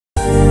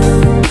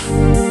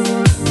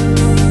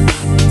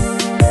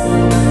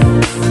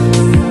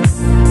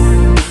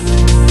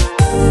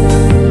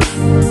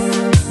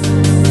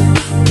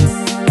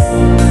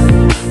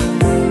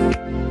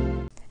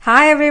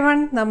Hi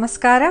everyone,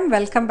 Namaskaram.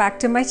 Welcome back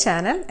to my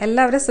channel.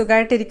 എല്ലാവരും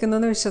സുഖമായിട്ടിരിക്കുന്നു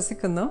എന്ന്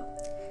വിശ്വസിക്കുന്നു.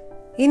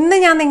 ഇന്ന്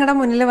ഞാൻ നിങ്ങളുടെ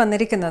മുന്നിൽ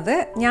വന്നിരിക്കുന്നത്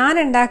ഞാൻ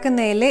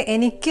ഉണ്ടാക്കുന്നതിൽ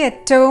എനിക്ക്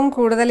ഏറ്റവും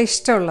കൂടുതൽ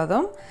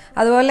ഇഷ്ടമുള്ളതും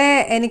അതുപോലെ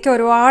എനിക്ക്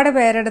ഒരുപാട്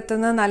പേരെടുത്തു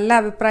നിന്ന് നല്ല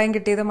അഭിപ്രായം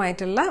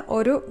കിട്ടിയതുമായിട്ടുള്ള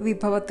ഒരു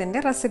വിഭവത്തിന്റെ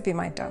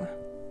റെസിപ്പിയുമായിട്ടാണ്.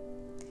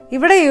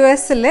 ഇവിടെ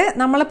യുഎസിൽ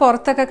നമ്മൾ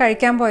പുറത്തൊക്കെ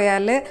കഴിക്കാൻ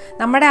പോയാൽ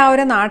നമ്മുടെ ആ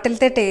ഒരു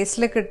നാട്ടിലത്തെ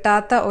ടേസ്റ്റിൽ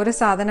കിട്ടാത്ത ഒരു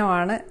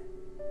സാധനമാണ്,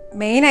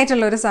 മെയിൻ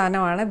ആയിട്ടുള്ള ഒരു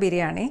സാധനമാണ്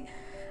ബിരിയാണി.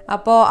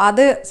 അപ്പോൾ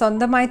അത്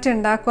സ്വന്തമായിട്ട്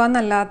ഉണ്ടാക്കുക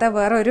എന്നല്ലാതെ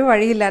വേറെ ഒരു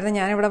വഴിയില്ലായിരുന്നു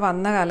ഞാനിവിടെ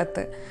വന്ന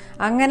കാലത്ത്.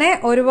 അങ്ങനെ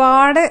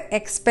ഒരുപാട്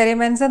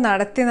എക്സ്പെരിമെൻറ്റ്സ്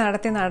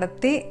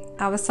നടത്തി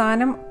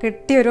അവസാനം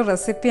കിട്ടിയൊരു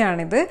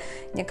റെസിപ്പിയാണിത്.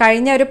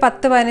 കഴിഞ്ഞ ഒരു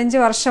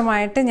 10-15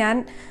 വർഷമായിട്ട് ഞാൻ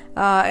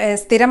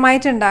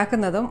സ്ഥിരമായിട്ട്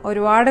ഉണ്ടാക്കുന്നതും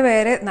ഒരുപാട്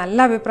പേര്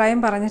നല്ല അഭിപ്രായം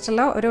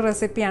പറഞ്ഞിട്ടുള്ള ഒരു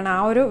റെസിപ്പിയാണ്.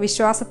 ആ ഒരു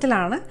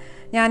വിശ്വാസത്തിലാണ്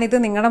ഞാനിത്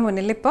നിങ്ങളുടെ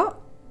മുന്നിൽ ഇപ്പോൾ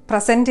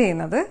പ്രസൻറ്റ്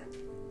ചെയ്യുന്നത്.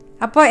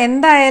 അപ്പോൾ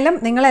എന്തായാലും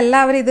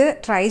നിങ്ങളെല്ലാവരും ഇത്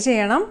ട്രൈ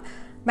ചെയ്യണം.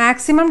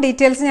 മാക്സിമം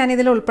ഡീറ്റെയിൽസ് ഞാൻ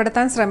ഇതിൽ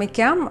ഉൾപ്പെടുത്താൻ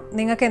ശ്രമിക്കാം.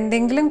 നിങ്ങൾക്ക്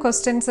എന്തെങ്കിലും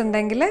ക്വസ്റ്റ്യൻസ്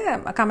ഉണ്ടെങ്കിൽ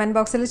കമൻറ്റ്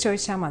ബോക്സിൽ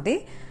ചോദിച്ചാൽ മതി.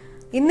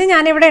 ഇന്ന്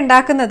ഞാനിവിടെ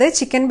ഉണ്ടാക്കുന്നത്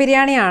ചിക്കൻ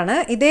ബിരിയാണിയാണ്.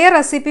 ഇതേ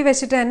റെസിപ്പി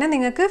വെച്ചിട്ട് തന്നെ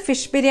നിങ്ങൾക്ക്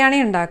ഫിഷ് ബിരിയാണി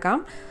ഉണ്ടാക്കാം.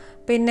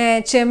 പിന്നെ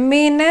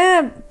ചെമ്മീൻ,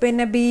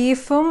 പിന്നെ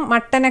ബീഫും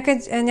മട്ടനൊക്കെ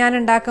ഞാൻ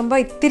ഉണ്ടാക്കുമ്പോൾ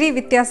ഇത്തിരി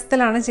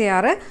വ്യത്യാസത്തിലാണ്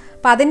ചെയ്യാറ്.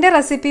 അപ്പോൾ അതിൻ്റെ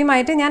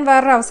റെസിപ്പിയുമായിട്ട് ഞാൻ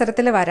വേറൊരു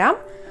അവസരത്തിൽ വരാം.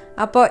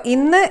 അപ്പോൾ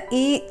ഇന്ന്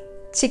ഈ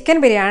ചിക്കൻ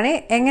ബിരിയാണി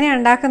എങ്ങനെയാണ്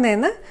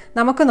ഉണ്ടാക്കുന്നതെന്ന്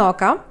നമുക്ക്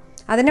നോക്കാം.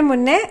 അതിന്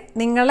മുന്നേ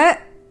നിങ്ങൾ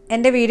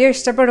എൻ്റെ വീഡിയോ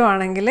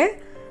ഇഷ്ടപ്പെടുവാണെങ്കിൽ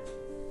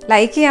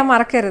ലൈക്ക് ചെയ്യാൻ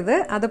മറക്കരുത്.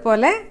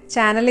 അതുപോലെ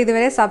ചാനൽ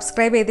ഇതുവരെ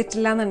സബ്സ്ക്രൈബ്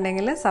ചെയ്തിട്ടില്ല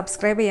എന്നുണ്ടെങ്കിൽ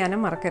സബ്സ്ക്രൈബ് ചെയ്യാനും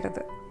മറക്കരുത്.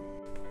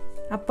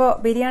 അപ്പോൾ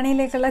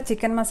ബിരിയാണിയിലേക്കുള്ള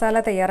ചിക്കൻ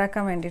മസാല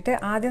തയ്യാറാക്കാൻ വേണ്ടിയിട്ട്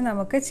ആദ്യം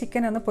നമുക്ക്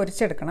ചിക്കൻ ഒന്ന്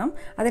പൊരിച്ചെടുക്കണം.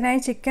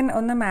 അതിനായി ചിക്കൻ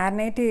ഒന്ന്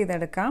മാരിനേറ്റ്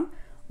ചെയ്തെടുക്കാം.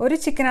 ഒരു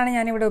ചിക്കനാണ്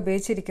ഞാനിവിടെ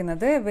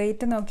ഉപയോഗിച്ചിരിക്കുന്നത്.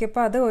 വെയിറ്റ്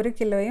നോക്കിയപ്പോൾ അത് 1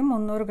 കിലോയും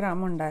 300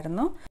 ഗ്രാമും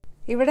ഉണ്ടായിരുന്നു.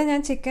 ഇവിടെ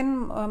ഞാൻ ചിക്കൻ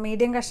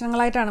മീഡിയം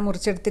കഷ്ണങ്ങളായിട്ടാണ്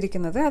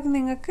മുറിച്ചെടുത്തിരിക്കുന്നത്. അത്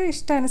നിങ്ങൾക്ക്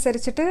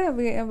ഇഷ്ടമനുസരിച്ചിട്ട്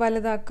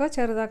വലുതാക്കോ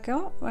ചെറുതാക്കോ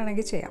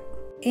വേണമെങ്കിൽ ചെയ്യാം.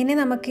 ഇനി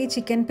നമുക്ക് ഈ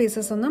ചിക്കൻ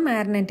പീസസ് ഒന്ന്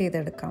മാരിനേറ്റ്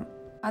ചെയ്തെടുക്കാം.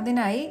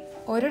 അതിനായി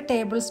 1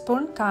 ടേബിൾ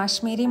സ്പൂൺ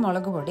കാശ്മീരി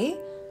മുളക് പൊടി,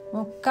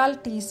 3/4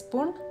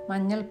 ടീസ്പൂൺ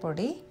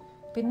മഞ്ഞൾപ്പൊടി,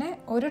 പിന്നെ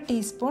 1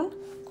 ടീസ്പൂൺ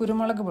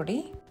കുരുമുളക് പൊടി.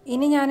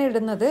 ഇനി ഞാൻ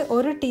ഇടുന്നത്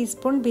 1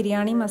 ടീസ്പൂൺ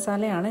ബിരിയാണി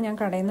മസാലയാണ്. ഞാൻ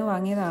കടയിൽ നിന്ന്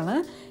വാങ്ങിയതാണ്.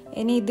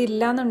 ഇനി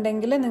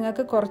ഇതില്ലാന്നുണ്ടെങ്കിൽ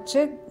നിങ്ങൾക്ക്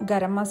കുറച്ച്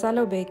ഗരം മസാല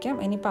ഉപയോഗിക്കാം.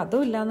 ഇനിയിപ്പോൾ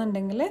അതും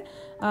ഇല്ലാന്നുണ്ടെങ്കിൽ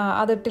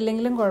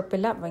അതിട്ടില്ലെങ്കിലും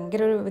കുഴപ്പമില്ല,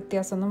 ഭയങ്കര ഒരു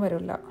വ്യത്യാസമൊന്നും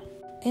വരില്ല.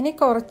 ഇനി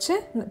കുറച്ച്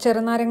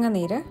ചെറുനാരങ്ങ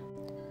നീര്,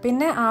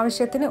 പിന്നെ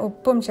ആവശ്യത്തിന്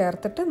ഉപ്പും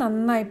ചേർത്തിട്ട്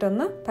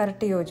നന്നായിട്ടൊന്ന്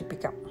പുരട്ടി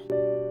യോജിപ്പിക്കാം.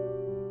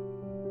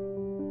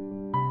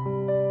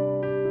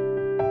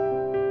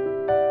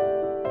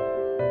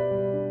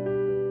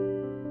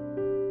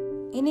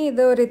 ഇനി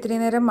ഇത് ഒരു ഇത്തിരി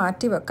നേരം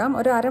മാറ്റി വെക്കാം.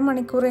 ഒരു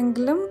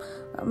അരമണിക്കൂറെങ്കിലും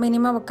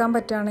മിനിമം വെക്കാൻ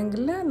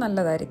പറ്റുകയാണെങ്കിൽ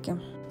നല്ലതായിരിക്കും.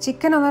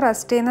 ചിക്കൻ ഒന്ന്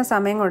റെസ്റ്റ് ചെയ്യുന്ന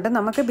സമയം കൊണ്ട്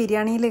നമുക്ക്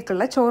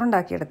ബിരിയാണിയിലേക്കുള്ള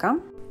ചോറുണ്ടാക്കിയെടുക്കാം.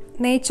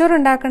 നെയ്ച്ചോറ്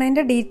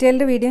ഉണ്ടാക്കുന്നതിൻ്റെ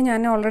ഡീറ്റെയിൽഡ് വീഡിയോ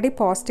ഞാൻ ഓൾറെഡി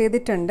പോസ്റ്റ്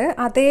ചെയ്തിട്ടുണ്ട്.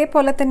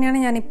 അതേപോലെ തന്നെയാണ്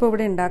ഞാനിപ്പോൾ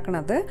ഇവിടെ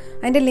ഉണ്ടാക്കുന്നത്.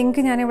 അതിൻ്റെ ലിങ്ക്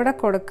ഞാനിവിടെ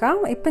കൊടുക്കാം.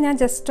 ഇപ്പം ഞാൻ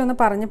ജസ്റ്റ് ഒന്ന്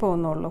പറഞ്ഞു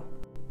പോകുന്നുള്ളൂ.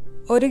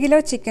 1 കിലോ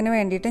ചിക്കന്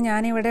വേണ്ടിയിട്ട്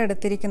ഞാനിവിടെ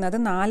എടുത്തിരിക്കുന്നത്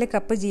 4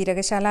 കപ്പ്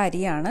ജീരകശാല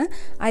അരിയാണ്.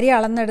 അരി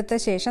അളന്നെടുത്ത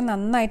ശേഷം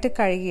നന്നായിട്ട്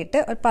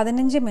കഴുകിയിട്ട് ഒരു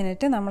 15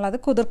 മിനിറ്റ് നമ്മളത്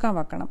കുതിർക്കാൻ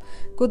വെക്കണം.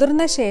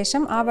 കുതിർന്ന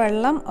ശേഷം ആ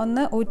വെള്ളം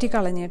ഒന്ന്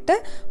ഊറ്റിക്കളഞ്ഞിട്ട്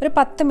ഒരു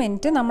 10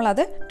 മിനിറ്റ്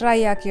നമ്മളത് ഡ്രൈ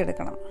ആക്കി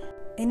എടുക്കണം.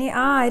 ഇനി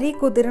ആ അരി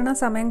കുതിരണ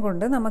സമയം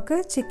കൊണ്ട് നമുക്ക്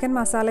ചിക്കൻ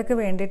മസാലയ്ക്ക്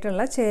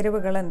വേണ്ടിയിട്ടുള്ള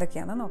ചേരുവകൾ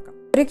എന്തൊക്കെയാണെന്ന് നോക്കാം.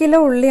 1 കിലോ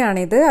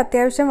ഉള്ളിയാണിത്.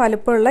 അത്യാവശ്യം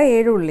വലുപ്പമുള്ള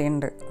 7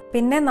 ഉള്ളിയുണ്ട്.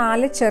 പിന്നെ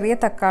 4 ചെറിയ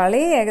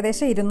തക്കാളി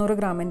ഏകദേശം 200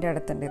 ഗ്രാമിൻ്റെ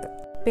അടുത്തുണ്ട് ഇത്.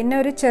 പിന്നെ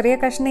ഒരു ചെറിയ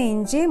കഷ്ണം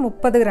ഇഞ്ചി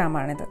 30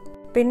 ഗ്രാമാണിത്.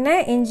 പിന്നെ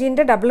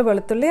ഇഞ്ചിൻ്റെ ഡബിൾ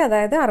വെളുത്തുള്ളി,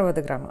 അതായത്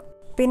 60 ഗ്രാം.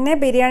 പിന്നെ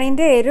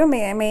ബിരിയാണീൻ്റെ എരിവ്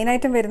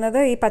മെയിനായിട്ടും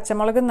വരുന്നത് ഈ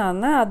പച്ചമുളക്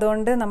നിന്നാണ്.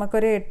 അതുകൊണ്ട്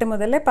നമുക്കൊരു 8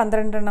 മുതൽ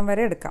 12 എണ്ണം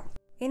വരെ എടുക്കാം.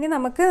 ഇനി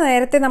നമുക്ക്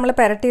നേരത്തെ നമ്മൾ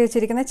പുരട്ടി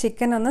വെച്ചിരിക്കുന്ന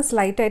ചിക്കൻ ഒന്ന്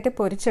സ്ലൈറ്റായിട്ട്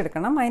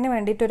പൊരിച്ചെടുക്കണം. അതിന്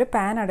വേണ്ടിയിട്ടൊരു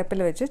പാൻ അടുപ്പിൽ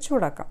വെച്ച്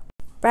ചൂടാക്കാം.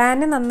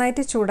 പാന്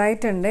നന്നായിട്ട്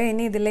ചൂടായിട്ടുണ്ട്.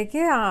 ഇനി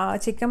ഇതിലേക്ക്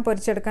ചിക്കൻ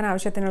പൊരിച്ചെടുക്കാൻ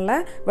ആവശ്യത്തിനുള്ള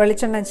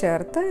വെളിച്ചെണ്ണ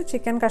ചേർത്ത്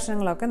ചിക്കൻ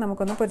കഷ്ണങ്ങളൊക്കെ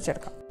നമുക്കൊന്ന്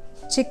പൊരിച്ചെടുക്കാം.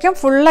 ചിക്കൻ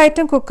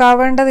ഫുള്ളായിട്ടും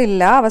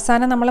കുക്കാവേണ്ടതില്ല.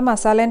 അവസാനം നമ്മൾ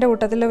മസാലേൻ്റെ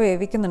കൂട്ടത്തിൽ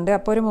വേവിക്കുന്നുണ്ട്.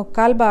 അപ്പോൾ ഒരു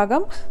 1/4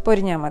 ഭാഗം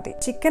പൊരിഞ്ഞാൽ മതി.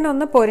 ചിക്കൻ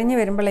ഒന്ന് പൊരിഞ്ഞ്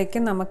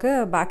വരുമ്പോഴേക്കും നമുക്ക്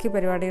ബാക്കി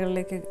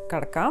പരിപാടികളിലേക്ക്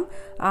കടക്കാം.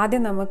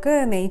 ആദ്യം നമുക്ക്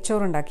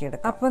നെയ്ച്ചോറ്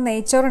ഉണ്ടാക്കിയെടുക്കാം. അപ്പോൾ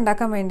നെയ്ച്ചോറ്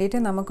ഉണ്ടാക്കാൻ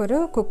വേണ്ടിയിട്ട് നമുക്കൊരു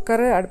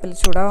കുക്കർ അടുപ്പിൽ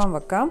ചൂടാവാൻ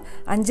വെക്കാം.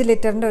 5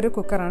 ലിറ്ററിൻ്റെ ഒരു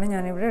കുക്കറാണ്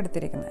ഞാനിവിടെ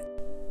എടുത്തിരിക്കുന്നത്.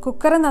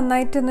 കുക്കർ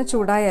നന്നായിട്ടൊന്ന്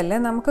ചൂടായല്ലേ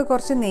നമുക്ക്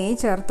കുറച്ച് നെയ്യ്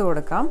ചേർത്ത്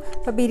കൊടുക്കാം.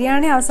 അപ്പോൾ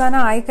ബിരിയാണി അവസാനം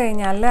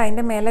ആയിക്കഴിഞ്ഞാൽ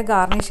അതിൻ്റെ മേലെ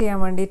ഗാർണിഷ് ചെയ്യാൻ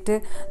വേണ്ടിയിട്ട്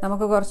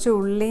നമുക്ക് കുറച്ച്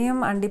ഉള്ളിയും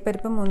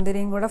അണ്ടിപ്പരിപ്പും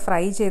മുന്തിരിയും കൂടെ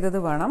ഫ്രൈ ചെയ്തത്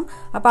വേണം.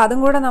 അപ്പോൾ അതും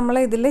കൂടെ നമ്മൾ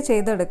ഇതിൽ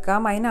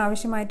ചെയ്തെടുക്കാം.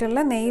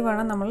 അതിനാവശ്യമായിട്ടുള്ള നെയ്യ്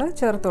വേണം നമ്മൾ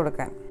ചേർത്ത്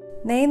കൊടുക്കാൻ.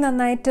 നെയ്യ്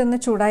നന്നായിട്ടൊന്ന്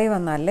ചൂടായി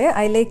വന്നാൽ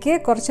അതിലേക്ക്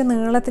കുറച്ച്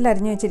നീളത്തിൽ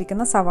അരിഞ്ഞു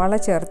വെച്ചിരിക്കുന്ന സവാള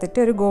ചേർത്തിട്ട്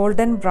ഒരു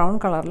ഗോൾഡൻ ബ്രൗൺ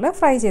കളറിൽ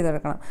ഫ്രൈ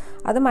ചെയ്തെടുക്കണം.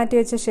 അത് മാറ്റി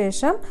വെച്ച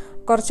ശേഷം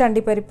കുറച്ച്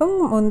അണ്ടിപ്പരിപ്പും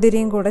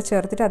മുന്തിരിയും കൂടെ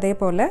ചേർത്തിട്ട്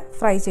അതേപോലെ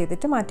ഫ്രൈ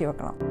ചെയ്തിട്ട് മാറ്റി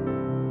വെക്കണം.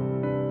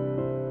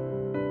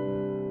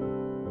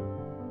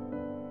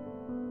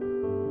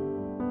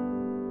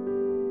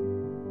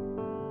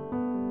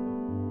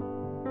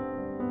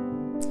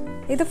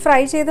 ഇത് ഫ്രൈ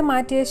ചെയ്ത്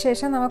മാറ്റിയ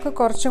ശേഷം നമുക്ക്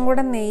കുറച്ചും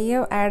കൂടെ നെയ്യ്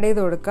ആഡ്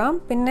ചെയ്ത് കൊടുക്കാം.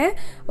 പിന്നെ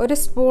ഒരു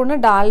സ്പൂണ്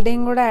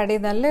ഡാൽഡയും കൂടെ ആഡ്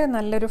ചെയ്താൽ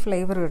നല്ലൊരു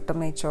ഫ്ലേവർ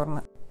കിട്ടും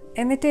നെയ്ച്ചോറിന്.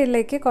 എന്നിട്ട്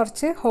ഇതിലേക്ക്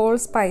കുറച്ച് ഹോൾ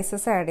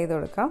സ്പൈസസ് ആഡ് ചെയ്ത്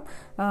കൊടുക്കാം.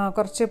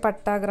 കുറച്ച്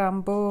പട്ട,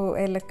 ഗ്രാമ്പൂ,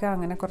 ഏലക്ക,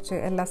 അങ്ങനെ കുറച്ച്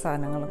എല്ലാ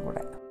സാധനങ്ങളും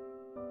കൂടെ.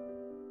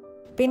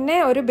 പിന്നെ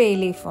ഒരു ബേ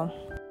ലീഫും.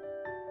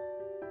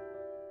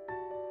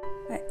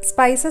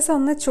 സ്പൈസസ്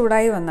ഒന്ന്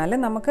ചൂടായി വന്നാൽ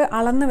നമുക്ക്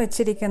അളന്ന്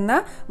വെച്ചിരിക്കുന്ന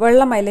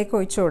വെള്ളം അതിലേക്ക്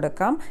ഒഴിച്ചു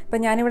കൊടുക്കാം.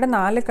 ഇപ്പം ഞാനിവിടെ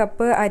 4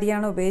 കപ്പ്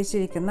അരിയാണ്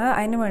ഉപയോഗിച്ചിരിക്കുന്നത്.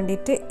 അതിന്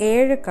വേണ്ടിയിട്ട്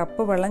 7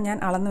 കപ്പ് വെള്ളം ഞാൻ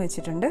അളന്ന്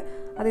വെച്ചിട്ടുണ്ട്.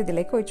 അത്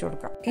ഇതിലേക്ക് ഒഴിച്ചു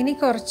കൊടുക്കാം. ഇനി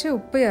കുറച്ച്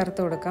ഉപ്പ്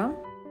ചേർത്ത് കൊടുക്കാം.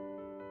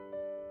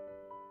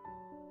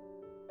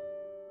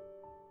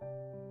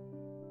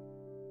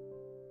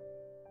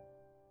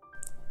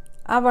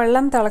 ആ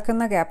വെള്ളം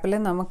തിളക്കുന്ന ഗ്യാപ്പിൽ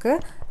നമുക്ക്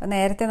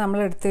നേരത്തെ നമ്മൾ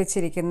എടുത്തു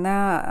വെച്ചിരിക്കുന്ന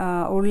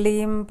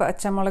ഉള്ളിയും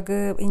പച്ചമുളക്,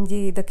 ഇഞ്ചി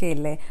ഇതൊക്കെ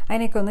ഇല്ലേ,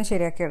 അതിനൊക്കെ ഒന്ന്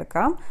ശരിയാക്കി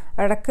എടുക്കാം.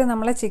 ഇടയ്ക്ക്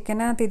നമ്മൾ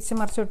ചിക്കന് തിരിച്ച്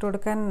മറിച്ചിട്ട്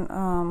കൊടുക്കാൻ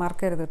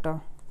മറക്കരുത് കേട്ടോ.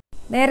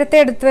 നേരത്തെ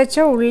എടുത്തു വെച്ച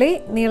ഉള്ളി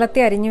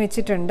നീളത്തിൽ അരിഞ്ഞു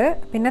വെച്ചിട്ടുണ്ട്.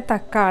 പിന്നെ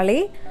തക്കാളി,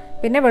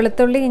 പിന്നെ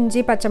വെളുത്തുള്ളി,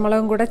 ഇഞ്ചി,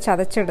 പച്ചമുളകും കൂടെ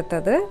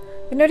ചതച്ചെടുത്തത്,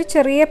 പിന്നെ ഒരു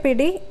ചെറിയ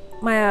പിടി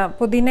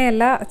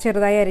പുതിനയില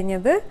ചെറുതായി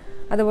അരിഞ്ഞത്,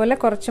 അതുപോലെ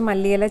കുറച്ച്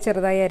മല്ലിയില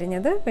ചെറുതായി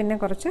അരിഞ്ഞത്, പിന്നെ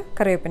കുറച്ച്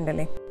കറിവേപ്പിൻ്റെ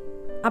ഇല.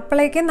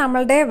 അപ്പോഴേക്കും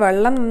നമ്മളുടെ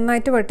വെള്ളം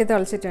നന്നായിട്ട് വെട്ടി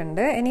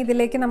തിളച്ചിട്ടുണ്ട്. ഇനി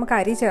ഇതിലേക്ക് നമുക്ക്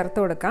അരി ചേർത്ത്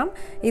കൊടുക്കാം.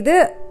 ഇത്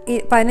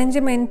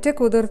 15 മിനിറ്റ്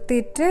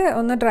കുതിർത്തിയിട്ട്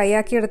ഒന്ന് ഡ്രൈ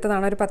ആക്കി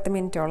എടുത്തതാണ്, ഒരു 10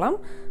 മിനിറ്റോളം.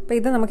 അപ്പോൾ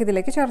ഇത്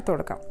നമുക്കിതിലേക്ക് ചേർത്ത്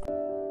കൊടുക്കാം.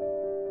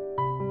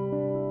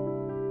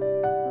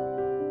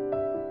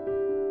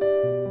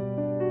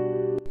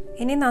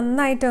 ഇനി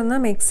നന്നായിട്ടൊന്ന്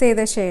മിക്സ്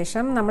ചെയ്ത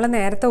ശേഷം നമ്മൾ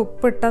നേരത്തെ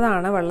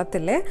ഉപ്പിട്ടതാണ്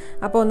വെള്ളത്തിൽ.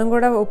 അപ്പോൾ ഒന്നും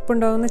കൂടെ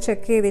ഉപ്പുണ്ടോ എന്ന്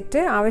ചെക്ക്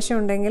ചെയ്തിട്ട്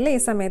ആവശ്യമുണ്ടെങ്കിൽ ഈ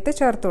സമയത്ത്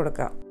ചേർത്ത്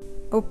കൊടുക്കുക.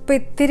 ഉപ്പ്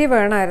ഇത്തിരി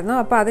വേണമായിരുന്നു,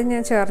 അപ്പോൾ അത്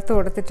ഞാൻ ചേർത്ത്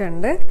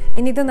കൊടുത്തിട്ടുണ്ട്.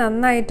 ഇനി ഇത്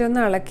നന്നായിട്ടൊന്ന്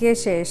ഇളക്കിയ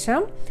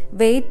ശേഷം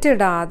വെയിറ്റ്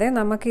ഇടാതെ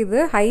നമുക്കിത്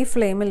ഹൈ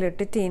ഫ്ലെയിമിൽ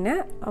ഇട്ടിട്ട് ഇതിന്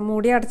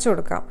മൂടി അടച്ചു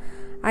കൊടുക്കാം.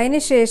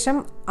 അതിന് ശേഷം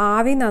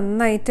ആവി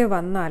നന്നായിട്ട്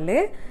വന്നാൽ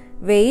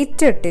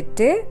വെയിറ്റ്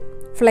ഇട്ടിട്ട്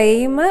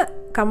ഫ്ലെയിം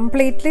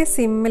കംപ്ലീറ്റ്ലി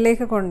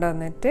സിമ്മിലേക്ക്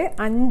കൊണ്ടുവന്നിട്ട്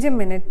 5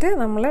 മിനിറ്റ്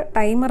നമ്മൾ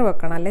ടൈമർ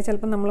വെക്കണം, അല്ലെങ്കിൽ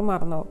ചിലപ്പോൾ നമ്മൾ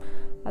മറന്നു പോകും.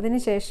 അതിന്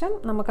ശേഷം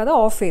നമുക്കത്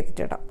ഓഫ്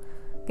ചെയ്തിട്ടിടാം.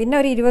 പിന്നെ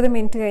ഒരു 20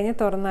 മിനിറ്റ് കഴിഞ്ഞ്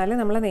തുറന്നാൽ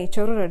നമ്മൾ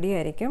നെയ്ച്ചോറ് റെഡി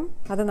ആയിരിക്കും.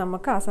 അത്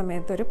നമുക്ക് ആ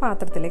സമയത്ത് ഒരു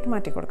പാത്രത്തിലേക്ക്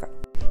മാറ്റി കൊടുക്കാം.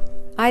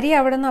 അരി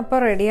അവിടെ നിന്ന് അപ്പോൾ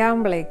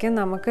റെഡിയാകുമ്പോഴേക്കും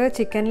നമുക്ക്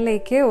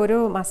ചിക്കനിലേക്ക് ഒരു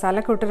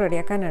മസാലക്കൂട്ട്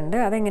റെഡിയാക്കാനുണ്ട്.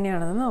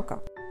 അതെങ്ങനെയാണെന്ന്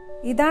നോക്കാം.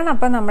 ഇതാണ്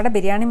അപ്പോൾ നമ്മുടെ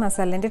ബിരിയാണി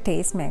മസാലേൻ്റെ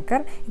ടേസ്റ്റ്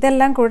മേക്കർ.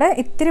 ഇതെല്ലാം കൂടെ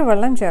ഇത്തിരി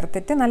വെള്ളം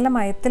ചേർത്തിട്ട് നല്ല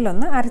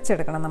മയത്തിലൊന്ന്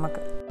അരച്ചെടുക്കണം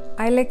നമുക്ക്.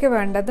 അതിലേക്ക്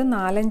വേണ്ടത്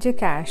 4-5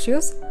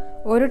 കാഷ്യൂസ്,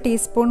 1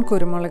 ടീസ്പൂൺ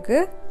കുരുമുളക്,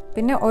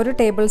 പിന്നെ 1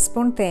 ടേബിൾ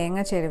സ്പൂൺ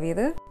തേങ്ങ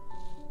ചിരവിയത്,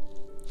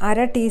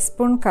 1/2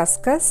 ടീസ്പൂൺ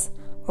കസ്കസ്,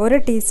 1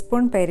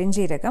 ടീസ്പൂൺ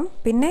പെരിഞ്ജീരകം,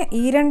 പിന്നെ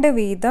 2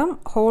 വീതം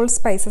ഹോൾ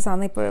സ്പൈസസ്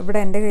ആണ് ഇപ്പോൾ ഇവിടെ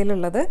എൻ്റെ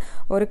കയ്യിലുള്ളത്.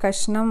 1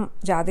 കഷ്ണം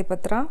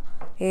ജാതിപത്ര,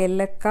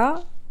 ഏലക്ക,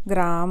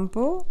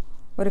 ഗ്രാമ്പു,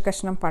 1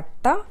 കഷ്ണം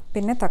പട്ട,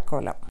 പിന്നെ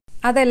തക്കോലം.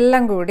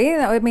 അതെല്ലാം കൂടി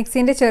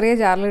മിക്സീൻ്റെ ചെറിയ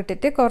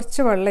ജാറിലിട്ടിട്ട്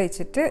കുറച്ച് വെള്ളം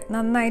ഒഴിച്ചിട്ട്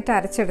നന്നായിട്ട്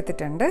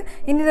അരച്ചെടുത്തിട്ടുണ്ട്.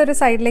 ഇനി ഇതൊരു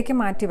സൈഡിലേക്ക്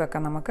മാറ്റി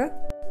വെക്കാം നമുക്ക്.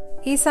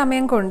 ഈ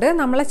സമയം കൊണ്ട്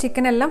നമ്മൾ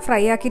ചിക്കൻ എല്ലാം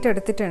ഫ്രൈ ആക്കിയിട്ട്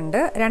എടുത്തിട്ടുണ്ട്.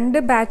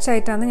 2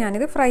 ബാച്ചായിട്ടാണ്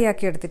ഞാനിത് ഫ്രൈ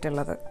ആക്കി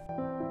എടുത്തിട്ടുള്ളത്.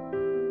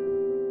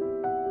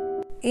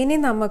 ഇനി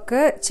നമുക്ക്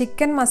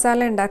ചിക്കൻ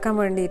മസാല ഉണ്ടാക്കാൻ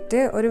വേണ്ടിയിട്ട്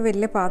ഒരു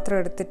വലിയ പാത്രം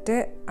എടുത്തിട്ട്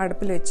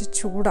അടുപ്പിൽ വെച്ച്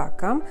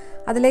ചൂടാക്കാം.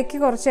 അതിലേക്ക്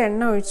കുറച്ച്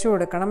എണ്ണ ഒഴിച്ചു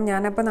കൊടുക്കണം.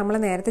 ഞാനപ്പോൾ നമ്മൾ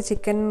നേരത്തെ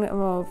ചിക്കൻ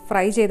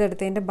ഫ്രൈ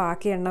ചെയ്തെടുത്തതിൻ്റെ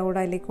ബാക്കി എണ്ണ കൂടെ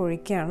അതിലേക്ക്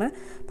ഒഴിക്കുകയാണ്.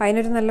 അപ്പോൾ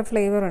അതിനൊരു നല്ല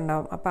ഫ്ലേവർ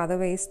ഉണ്ടാവും. അപ്പോൾ അത്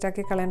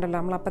വേസ്റ്റാക്കി കളയണ്ടല്ലോ,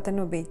 നമ്മളപ്പം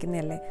തന്നെ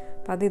ഉപയോഗിക്കുന്നതല്ലേ.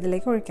 അപ്പോൾ അത്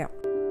ഇതിലേക്ക് ഒഴിക്കാം.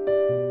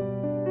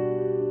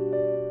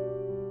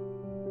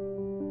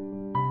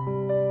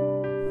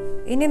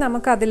 ഇനി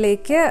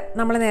നമുക്കതിലേക്ക്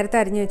നമ്മൾ നേരത്തെ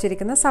അരിഞ്ഞു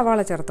വെച്ചിരിക്കുന്ന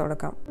സവാള ചേർത്ത്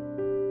കൊടുക്കാം.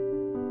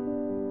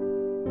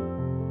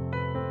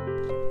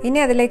 ഇനി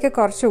അതിലേക്ക്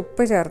കുറച്ച്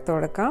ഉപ്പ് ചേർത്ത്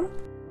കൊടുക്കാം.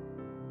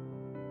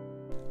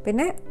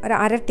 പിന്നെ ഒരു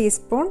 1/2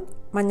 ടീസ്പൂൺ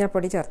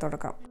മഞ്ഞൾപ്പൊടി ചേർത്ത്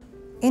കൊടുക്കാം.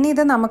 ഇനി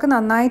ഇത് നമുക്ക്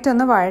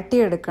നന്നായിട്ടൊന്ന്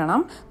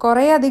വഴറ്റിയെടുക്കണം.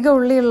 കുറേ അധികം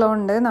ഉള്ളി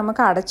ഉള്ളതുകൊണ്ട്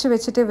നമുക്ക് അടച്ചു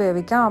വെച്ചിട്ട്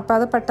വേവിക്കാം. അപ്പോൾ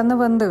അത് പെട്ടെന്ന്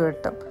വെന്ത്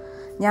കിട്ടും.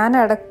 ഞാൻ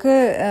ഇടയ്ക്ക്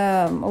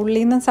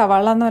ഉള്ളിന്ന്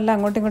സവാള എന്നെല്ലാം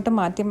അങ്ങോട്ടും ഇങ്ങോട്ടും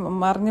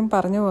മറിഞ്ഞും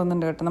പറഞ്ഞു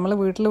പോകുന്നുണ്ട് കേട്ടോ. നമ്മൾ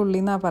വീട്ടിൽ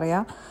ഉള്ളിന്നാണ്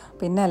പറയുക.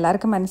 പിന്നെ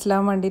എല്ലാവർക്കും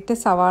മനസ്സിലാവാൻ വേണ്ടിയിട്ട്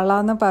സവാള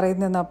എന്ന്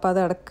പറയുന്നത്. അപ്പോൾ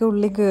അത് ഇടയ്ക്ക്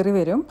ഉള്ളി കയറി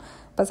വരും.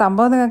 അപ്പോൾ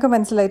സംഭവം നിങ്ങൾക്ക്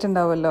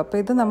മനസ്സിലായിട്ടുണ്ടാവുമല്ലോ. അപ്പോൾ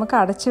ഇത് നമുക്ക്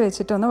അടച്ചു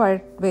വെച്ചിട്ടൊന്ന്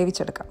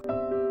വേവിച്ചെടുക്കാം.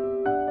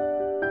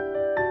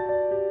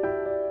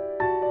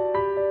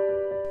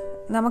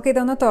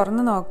 നമുക്കിതൊന്ന്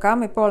തുറന്ന് നോക്കാം.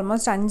 ഇപ്പോൾ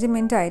ഓൾമോസ്റ്റ് 5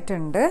 മിനിറ്റ്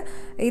ആയിട്ടുണ്ട്.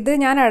 ഇത്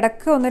ഞാൻ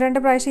ഇടയ്ക്ക്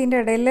 1-2 പ്രാവശ്യം ഇതിൻ്റെ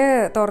ഇടയിൽ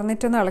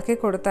തുറന്നിട്ടൊന്ന് ഇളക്കി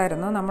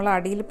കൊടുത്തായിരുന്നു. നമ്മൾ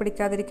അടിയിൽ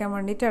പിടിക്കാതിരിക്കാൻ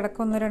വേണ്ടിയിട്ട്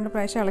ഇടയ്ക്ക് 1-2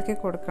 പ്രാവശ്യം ഇളക്കി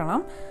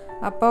കൊടുക്കണം.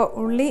 അപ്പോൾ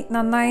ഉള്ളി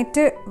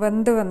നന്നായിട്ട്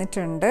വെന്ത്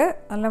വന്നിട്ടുണ്ട്,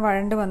 നല്ല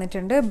വഴണ്ട്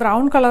വന്നിട്ടുണ്ട്.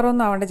 ബ്രൗൺ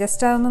കളറൊന്നും ആവണ്ട,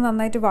 ജസ്റ്റ് അതൊന്ന്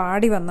നന്നായിട്ട്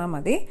വാടി വന്നാൽ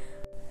മതി.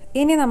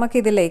 ഇനി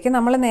നമുക്കിതിലേക്ക്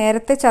നമ്മൾ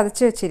നേരത്തെ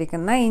ചതച്ച്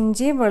വെച്ചിരിക്കുന്ന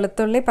ഇഞ്ചി,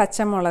 വെളുത്തുള്ളി,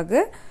 പച്ചമുളക്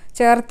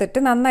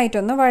ചേർത്തിട്ട്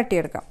നന്നായിട്ടൊന്ന്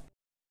വഴറ്റിയെടുക്കാം.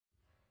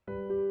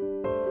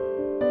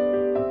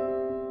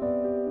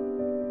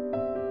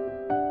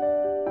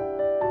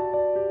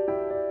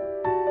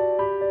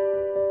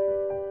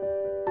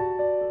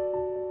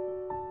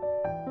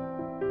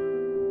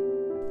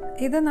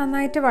 ഇത്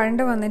നന്നായിട്ട്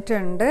വഴണ്ട്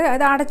വന്നിട്ടുണ്ട്.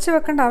 അത് അടച്ചു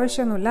വെക്കേണ്ട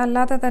ആവശ്യമൊന്നുമില്ല,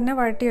 അല്ലാതെ തന്നെ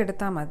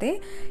വഴറ്റിയെടുത്താൽ മതി.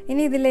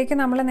 ഇനി ഇതിലേക്ക്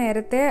നമ്മൾ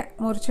നേരത്തെ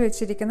മുറിച്ച്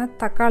വെച്ചിരിക്കുന്ന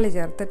തക്കാളി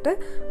ചേർത്തിട്ട്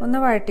ഒന്ന്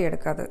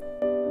വഴറ്റിയെടുക്കുക. അത്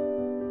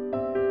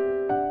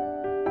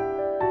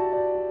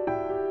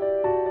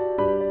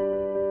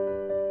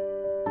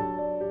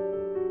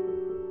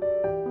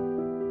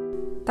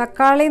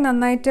തക്കാളി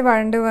നന്നായിട്ട്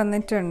വഴണ്ട്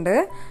വന്നിട്ടുണ്ട്.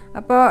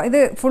 അപ്പോൾ ഇത്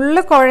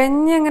ഫുള്ള്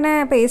കുഴഞ്ഞിങ്ങനെ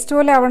പേസ്റ്റ്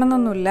പോലെ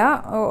ആവണമെന്നൊന്നുമില്ല,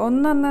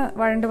 ഒന്നൊന്ന്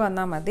വഴണ്ട്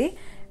വന്നാൽ മതി.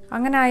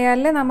 അങ്ങനെ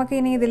ആയാൽ നമുക്ക്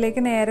ഇനി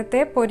ഇതിലേക്ക്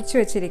നേരത്തെ പൊരിച്ചു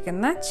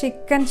വെച്ചിരിക്കുന്ന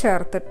ചിക്കൻ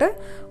ചേർത്തിട്ട്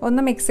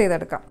ഒന്ന് മിക്സ്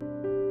ചെയ്തെടുക്കാം.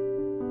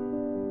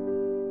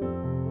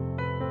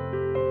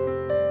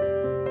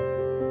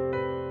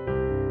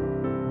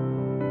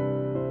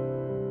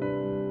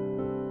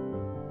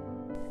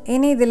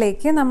 ഇനി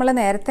ഇതിലേക്ക് നമ്മൾ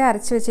നേരത്തെ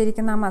അരച്ച്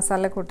വെച്ചിരിക്കുന്ന ആ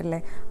മസാലക്കൂട്ടില്ലേ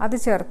അത്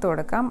ചേർത്ത്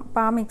കൊടുക്കാം.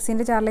 അപ്പോൾ ആ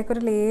മിക്സിൻ്റെ ജാറിലേക്ക്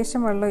ഒരു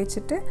ലേശം വെള്ളം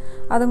ഒഴിച്ചിട്ട്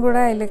അതും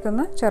കൂടെ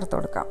അതിലേക്കൊന്ന് ചേർത്ത്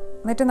കൊടുക്കാം.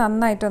 എന്നിട്ട്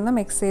നന്നായിട്ടൊന്ന്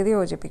മിക്സ് ചെയ്ത്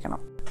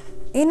യോജിപ്പിക്കണം.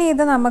 ഇനി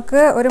ഇത്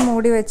നമുക്ക് ഒരു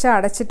മൂടി വെച്ച്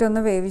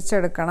അടച്ചിട്ടൊന്ന്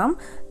വേവിച്ചെടുക്കണം.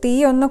 തീ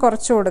ഒന്ന്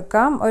കുറച്ച്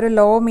കൊടുക്കാം, ഒരു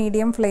ലോ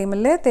മീഡിയം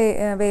ഫ്ലെയിമിൽ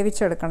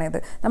വേവിച്ചെടുക്കണം. ഇത്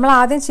നമ്മൾ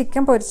ആദ്യം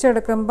ചിക്കൻ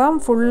പൊരിച്ചെടുക്കുമ്പം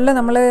ഫുള്ള്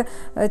നമ്മൾ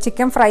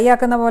ചിക്കൻ ഫ്രൈ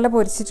ആക്കുന്ന പോലെ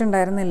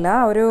പൊരിച്ചിട്ടുണ്ടായിരുന്നില്ല,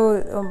 ഒരു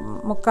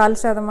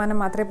 3/4%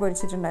 മാത്രമേ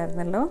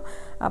പൊരിച്ചിട്ടുണ്ടായിരുന്നുള്ളൂ.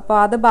 അപ്പോൾ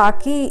അത്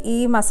ബാക്കി ഈ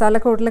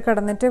മസാലക്കൂട്ടിൽ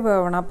കിടന്നിട്ട്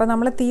വേവണം. അപ്പോൾ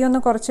നമ്മൾ തീ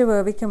ഒന്ന് കുറച്ച്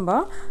വേവിക്കുമ്പോൾ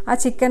ആ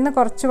ചിക്കനിന്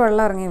കുറച്ച്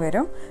വെള്ളം ഇറങ്ങി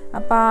വരും.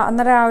 അപ്പോൾ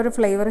അന്നേരം ആ ഒരു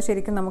ഫ്ലേവർ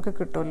ശരിക്കും നമുക്ക്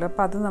കിട്ടുമല്ലോ.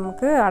 അപ്പോൾ അത്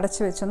നമുക്ക്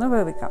അടച്ച് വെച്ചൊന്ന്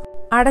വേവിക്കാം.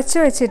 അടച്ചു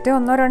വെച്ചിട്ട്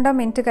 1-2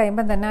 മിനിറ്റ്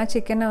കഴിയുമ്പോൾ തന്നെ ആ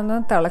ചിക്കൻ ഒന്ന്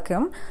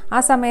തിളക്കും. ആ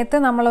സമയത്ത്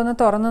നമ്മളൊന്ന്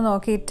തുറന്ന്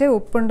നോക്കിയിട്ട്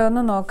ഉപ്പുണ്ടോ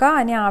എന്ന് നോക്കാം.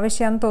 ഇനി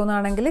ആവശ്യമാണെന്ന്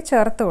തോന്നുകയാണെങ്കിൽ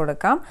ചേർത്ത്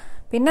കൊടുക്കാം.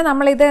 പിന്നെ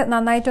നമ്മളിത്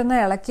നന്നായിട്ടൊന്ന്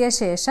ഇളക്കിയ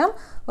ശേഷം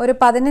ഒരു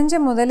 15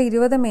 മുതൽ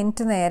 20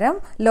 മിനിറ്റ് നേരം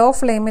ലോ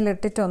ഫ്ലെയിമിൽ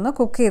ഇട്ടിട്ടൊന്ന്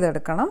കുക്ക്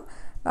ചെയ്തെടുക്കണം.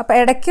 അപ്പോൾ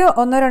ഇടയ്ക്ക്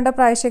 1-2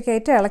 പ്രാവശ്യമൊക്കെ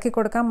ആയിട്ട് ഇളക്കി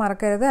കൊടുക്കാൻ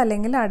മറക്കരുത്,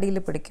 അല്ലെങ്കിൽ അടിയിൽ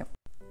പിടിക്കും.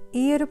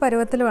 ഈ ഒരു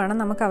പരുവത്തിൽ വേണം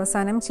നമുക്ക്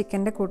അവസാനം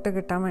ചിക്കൻ്റെ കൂട്ട്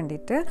കിട്ടാൻ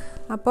വേണ്ടിയിട്ട്.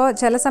 അപ്പോൾ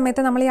ചില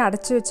സമയത്ത് നമ്മൾ ഈ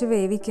അടച്ചു വെച്ച്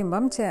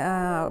വേവിക്കുമ്പം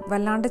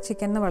വല്ലാണ്ട്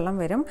ചിക്കനിന്ന് വെള്ളം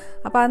വരും.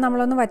 അപ്പോൾ അത്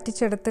നമ്മളൊന്ന്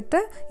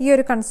വറ്റിച്ചെടുത്തിട്ട് ഈ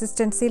ഒരു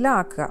കൺസിസ്റ്റൻസിയിൽ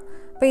ആക്കുക.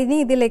 അപ്പോൾ ഇനി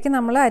ഇതിലേക്ക്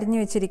നമ്മൾ അരിഞ്ഞു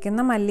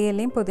വെച്ചിരിക്കുന്ന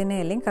മല്ലിയിലയും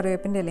പുതിനയിലയും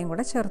കറിവേപ്പിൻ്റെ ഇലയും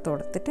കൂടെ ചേർത്ത്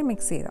കൊടുത്തിട്ട്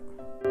മിക്സ് ചെയ്യുക.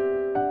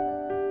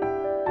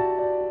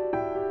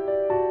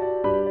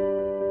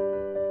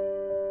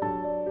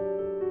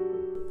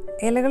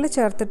 ഇലകൾ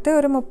ചേർത്തിട്ട്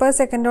ഒരു 30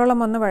 സെക്കൻഡോളം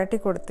ഒന്ന് വഴറ്റി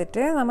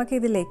കൊടുത്തിട്ട്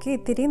നമുക്കിതിലേക്ക്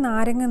ഇത്തിരി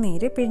നാരങ്ങ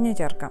നീര് പിഴിഞ്ഞ്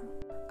ചേർക്കാം.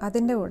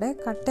 അതിൻ്റെ കൂടെ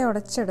കട്ട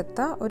ഉടച്ചെടുത്ത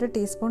 1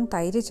 ടീസ്പൂൺ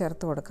തൈര്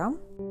ചേർത്ത് കൊടുക്കാം.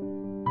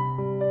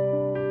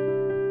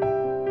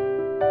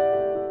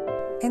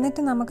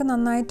 എന്നിട്ട് നമുക്ക്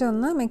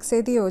നന്നായിട്ടൊന്ന് മിക്സ്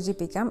ചെയ്ത്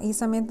യോജിപ്പിക്കാം. ഈ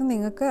സമയത്ത്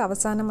നിങ്ങൾക്ക്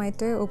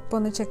അവസാനമായിട്ട്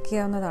ഉപ്പൊന്ന് ചെക്ക്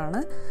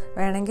ചെയ്യാവുന്നതാണ്,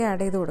 വേണമെങ്കിൽ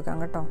ആഡ് ചെയ്ത് കൊടുക്കാം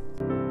കേട്ടോ.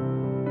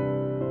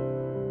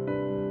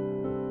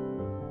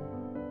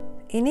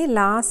 ഇനി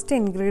ലാസ്റ്റ്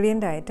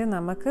ഇൻഗ്രീഡിയൻ്റ് ആയിട്ട്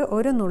നമുക്ക്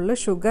ഒരു നുള്ളു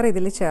ഷുഗർ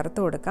ഇതിൽ ചേർത്ത്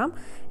കൊടുക്കാം.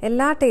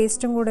 എല്ലാ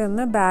ടേസ്റ്റും കൂടെ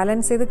ഒന്ന്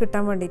ബാലൻസ് ചെയ്ത്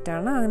കിട്ടാൻ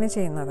വേണ്ടിയിട്ടാണ് അങ്ങനെ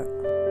ചെയ്യുന്നത്.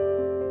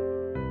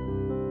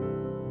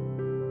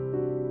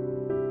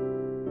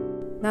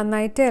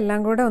 നന്നായിട്ട്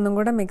എല്ലാം കൂടെ ഒന്നും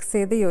കൂടെ മിക്സ്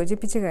ചെയ്ത്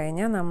യോജിപ്പിച്ച്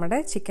കഴിഞ്ഞാൽ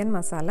നമ്മുടെ ചിക്കൻ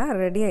മസാല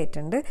റെഡി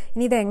ആയിട്ടുണ്ട്.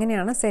 ഇനി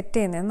ഇതെങ്ങനെയാണ് സെറ്റ്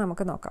ചെയ്യുന്നതെന്ന്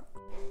നമുക്ക് നോക്കാം.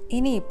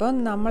 ഇനിയിപ്പം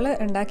നമ്മൾ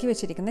ഉണ്ടാക്കി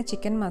വെച്ചിരിക്കുന്ന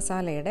ചിക്കൻ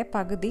മസാലയുടെ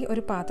പകുതി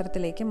ഒരു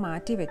പാത്രത്തിലേക്ക്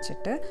മാറ്റി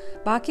വെച്ചിട്ട്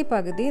ബാക്കി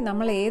പകുതി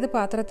നമ്മൾ ഏത്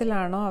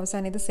പാത്രത്തിലാണോ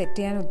അവസാനം ഇത് സെറ്റ്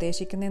ചെയ്യാൻ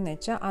ഉദ്ദേശിക്കുന്നതെന്ന്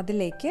വെച്ചാൽ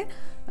അതിലേക്ക്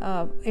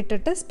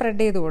ഇട്ടിട്ട് സ്പ്രെഡ്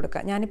ചെയ്ത്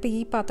കൊടുക്കുക. ഞാനിപ്പോൾ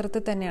ഈ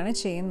പാത്രത്തിൽ തന്നെയാണ്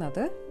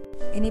ചെയ്യുന്നത്.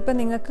 ഇനിയിപ്പോൾ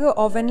നിങ്ങൾക്ക്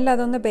ഓവനിൽ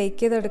അതൊന്ന് ബേക്ക്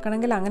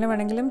ചെയ്തെടുക്കണമെങ്കിൽ അങ്ങനെ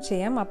വേണമെങ്കിലും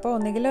ചെയ്യാം. അപ്പോൾ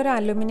ഒന്നുകിൽ ഒരു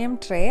അലുമിനിയം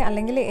ട്രേ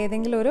അല്ലെങ്കിൽ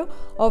ഏതെങ്കിലും ഒരു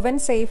ഓവൻ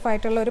സേഫ്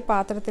ആയിട്ടുള്ള ഒരു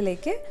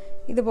പാത്രത്തിലേക്ക്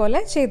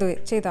ഇതുപോലെ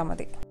ചെയ്താൽ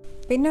മതി.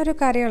 പിന്നെ ഒരു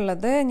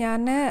കാര്യമുള്ളത്,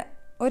 ഞാൻ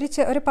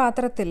ഒരു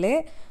പാത്രത്തിൽ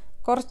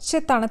കുറച്ച്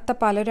തണുത്ത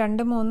പാൽ,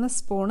 2-3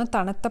 സ്പൂണ്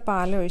തണുത്ത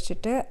പാൽ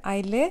ഒഴിച്ചിട്ട്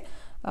അതിൽ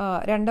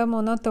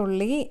 2-3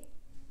 തുള്ളി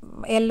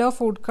യെല്ലോ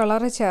ഫുഡ്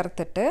കളർ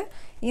ചേർത്തിട്ട്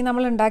ഈ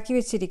നമ്മൾ ഉണ്ടാക്കി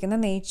വെച്ചിരിക്കുന്ന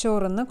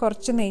നെയ്ച്ചോറിന്ന്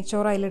കുറച്ച്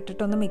നെയ്ച്ചോറ്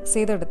അതിലിട്ടിട്ടൊന്ന് മിക്സ്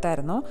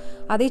ചെയ്തെടുത്തായിരുന്നു.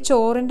 അത് ഈ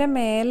ചോറിൻ്റെ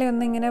മേലെ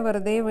ഒന്നിങ്ങനെ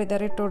വെറുതെ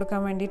വിതറിട്ട്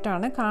കൊടുക്കാൻ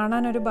വേണ്ടിയിട്ടാണ്,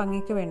 കാണാനൊരു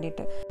ഭംഗിക്ക്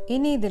വേണ്ടിയിട്ട്.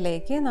 ഇനി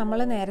ഇതിലേക്ക്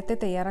നമ്മൾ നേരത്തെ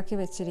തയ്യാറാക്കി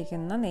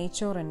വെച്ചിരിക്കുന്ന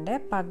നെയ്ച്ചോറിൻ്റെ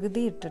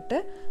പകുതി ഇട്ടിട്ട്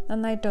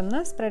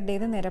നന്നായിട്ടൊന്ന് സ്പ്രെഡ്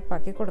ചെയ്ത്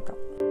നിരപ്പാക്കി കൊടുക്കാം.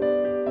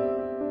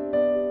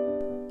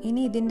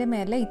 ഇനി ഇതിൻ്റെ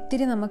മേലെ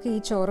ഇത്തിരി നമുക്ക് ഈ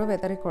ചോറ്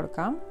വിതറി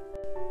കൊടുക്കാം.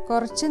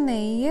 കുറച്ച്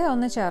നെയ്യ്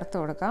ഒന്ന് ചേർത്ത്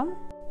കൊടുക്കാം.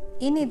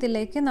 ഇനി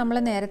ഇതിലേക്ക് നമ്മൾ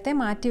നേരത്തെ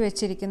മാറ്റി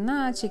വെച്ചിരിക്കുന്ന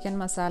ആ ചിക്കൻ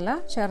മസാല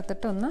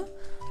ചേർത്തിട്ടൊന്ന്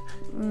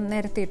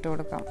നിരത്തിയിട്ട്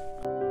കൊടുക്കാം.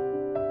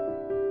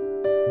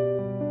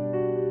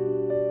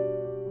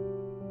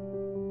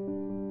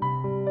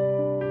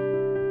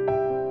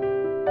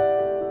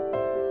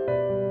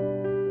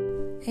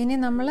 ഇനി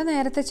നമ്മൾ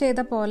നേരത്തെ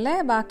ചെയ്ത പോലെ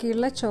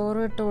ബാക്കിയുള്ള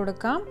ചോറ് ഇട്ട്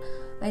കൊടുക്കാം.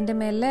 അതിൻ്റെ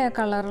മേലെ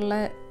കളറുള്ള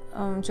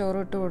ചോറ്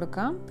ഇട്ട്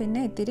കൊടുക്കാം. പിന്നെ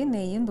ഇത്തിരി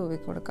നെയ്യും തൂവി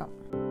കൊടുക്കാം.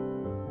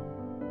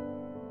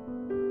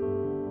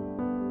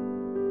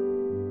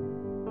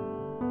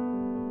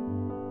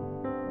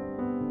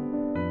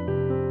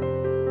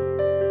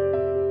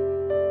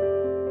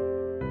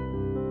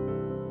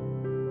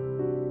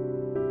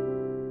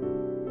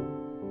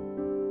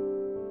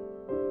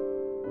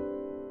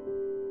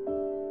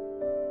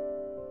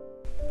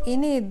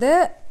 ഇനി ഇത്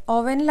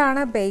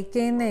ഓവനിലാണ് ബേക്ക്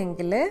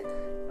ചെയ്യുന്നതെങ്കിൽ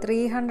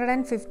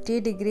 350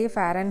 ഡിഗ്രി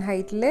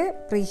ഫാരൻഹൈറ്റിൽ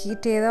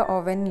പ്രീഹീറ്റ് ചെയ്ത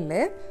ഓവനിൽ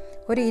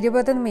ഒരു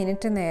 20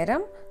 മിനിറ്റ്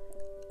നേരം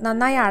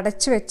നന്നായി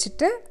അടച്ചു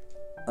വെച്ചിട്ട്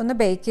ഒന്ന്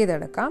ബേക്ക്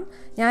ചെയ്തെടുക്കാം.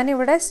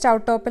 ഞാനിവിടെ സ്റ്റൗ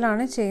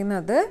ടോപ്പിലാണ്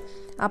ചെയ്യുന്നത്.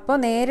 അപ്പോൾ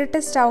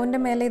നേരിട്ട്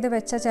സ്റ്റൗവിൻ്റെ മേലെ ഇത്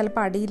വെച്ചാൽ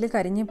ചിലപ്പോൾ അടിയിൽ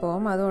കരിഞ്ഞു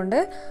പോകും. അതുകൊണ്ട്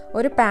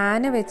ഒരു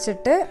പാന്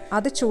വെച്ചിട്ട്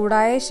അത്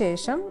ചൂടായ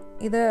ശേഷം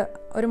ഇത്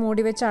ഒരു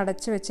മൂടി വെച്ച്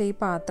അടച്ചു വെച്ച ഈ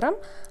പാത്രം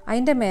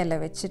അതിൻ്റെ മേലെ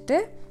വെച്ചിട്ട്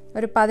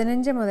ഒരു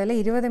 15 മുതൽ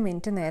 20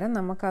 മിനിറ്റ് നേരം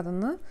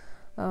നമുക്കതൊന്ന്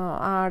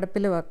ആ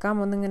അടുപ്പിൽ വെക്കാം.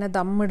 ഒന്നിങ്ങനെ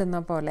ദമ്മിടുന്ന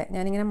പോലെ.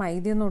 ഞാനിങ്ങനെ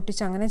മൈദയൊന്നും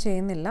ഒട്ടിച്ച് അങ്ങനെ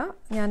ചെയ്യുന്നില്ല.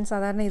 ഞാൻ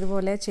സാധാരണ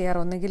ഇതുപോലെ ചെയ്യാറ്.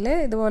 ഒന്നുകിൽ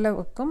ഇതുപോലെ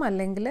വെക്കും,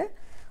 അല്ലെങ്കിൽ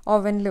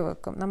ഓവനിൽ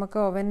വെക്കും. നമുക്ക്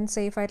ഓവൻ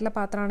സേഫ് ആയിട്ടുള്ള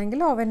പാത്രമാണെങ്കിൽ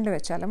ഓവനിൽ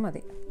വെച്ചാലും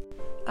മതി.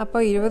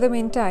 അപ്പോൾ 20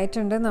 മിനിറ്റ്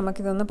ആയിട്ടുണ്ട്.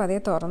 നമുക്കിതൊന്ന്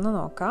പതിയെ തുറന്ന്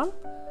നോക്കാം.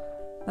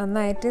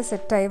 നന്നായിട്ട്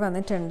സെറ്റായി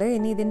വന്നിട്ടുണ്ട്.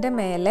 ഇനി ഇതിൻ്റെ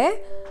മേലെ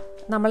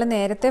നമ്മൾ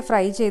നേരത്തെ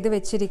ഫ്രൈ ചെയ്ത്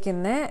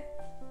വെച്ചിരിക്കുന്ന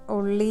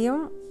ഉള്ളിയും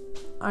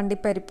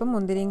അണ്ടിപ്പരിപ്പും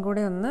മുന്തിരിയും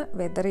കൂടെ ഒന്ന്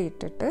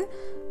വെതറിയിട്ടിട്ട്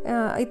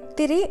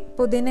ഇത്തിരി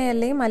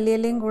പുതിനയിലയും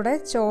മല്ലിയിലയും കൂടെ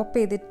ചോപ്പ്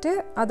ചെയ്തിട്ട്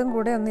അതും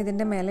കൂടെ ഒന്ന്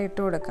ഇതിൻ്റെ മേലെ ഇട്ട്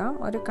കൊടുക്കാം.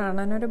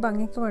 കാണാനൊരു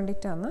ഭംഗിക്ക്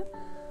വേണ്ടിയിട്ടാണ്.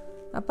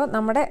 അപ്പോൾ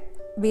നമ്മുടെ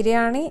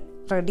ബിരിയാണി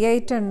റെഡി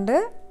ആയിട്ടുണ്ട്.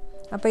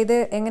 അപ്പോൾ ഇത്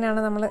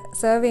എങ്ങനെയാണ് നമ്മൾ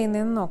സെർവ്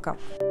ചെയ്യുന്നതെന്ന് നോക്കാം.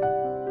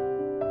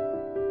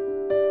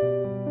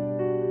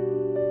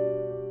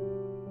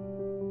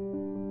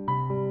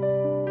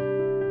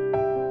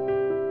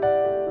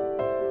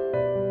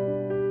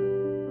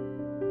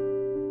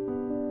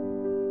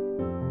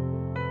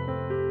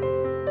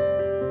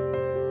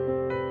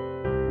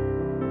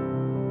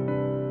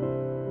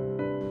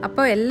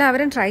 അപ്പോൾ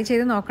എല്ലാവരും ട്രൈ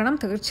ചെയ്ത് നോക്കണം.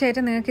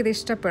 തീർച്ചയായിട്ടും നിങ്ങൾക്ക് ഇത്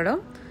ഇഷ്ടപ്പെടും.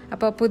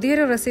 അപ്പോൾ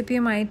പുതിയൊരു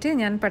റെസിപ്പിയുമായിട്ട്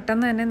ഞാൻ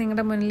പെട്ടെന്ന് തന്നെ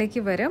നിങ്ങളുടെ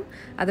മുന്നിലേക്ക് വരും.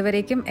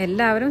 അതുവരേക്കും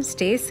എല്ലാവരും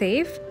stay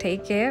safe,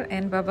 take care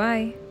and by.